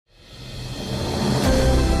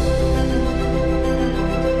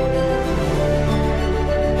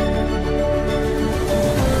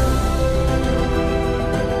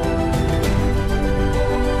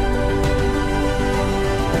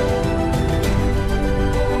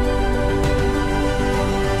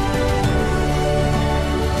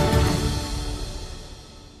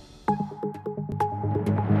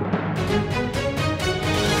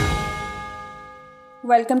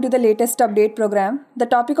Welcome to the latest update program. The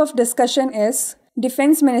topic of discussion is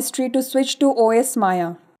Defense Ministry to switch to OS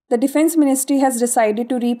Maya. The Defense Ministry has decided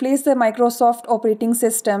to replace the Microsoft operating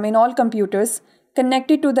system in all computers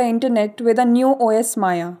connected to the internet with a new OS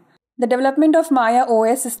Maya. The development of Maya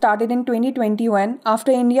OS started in 2021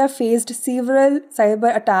 after India faced several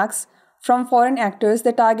cyber attacks from foreign actors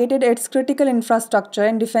that targeted its critical infrastructure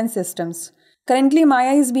and defense systems. Currently,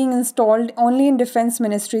 Maya is being installed only in Defense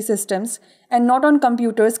Ministry systems and not on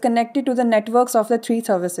computers connected to the networks of the three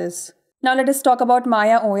services. Now let us talk about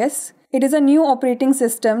Maya OS. It is a new operating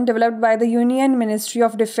system developed by the Union Ministry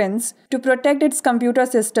of Defense to protect its computer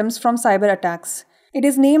systems from cyber attacks. It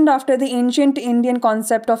is named after the ancient Indian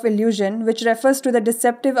concept of illusion, which refers to the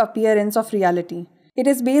deceptive appearance of reality. It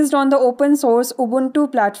is based on the open source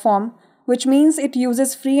Ubuntu platform, which means it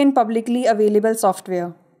uses free and publicly available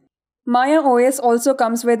software. Maya OS also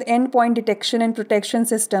comes with endpoint detection and protection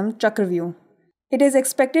system Chakravyuh. It is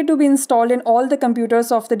expected to be installed in all the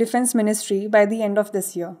computers of the Defense Ministry by the end of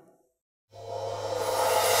this year.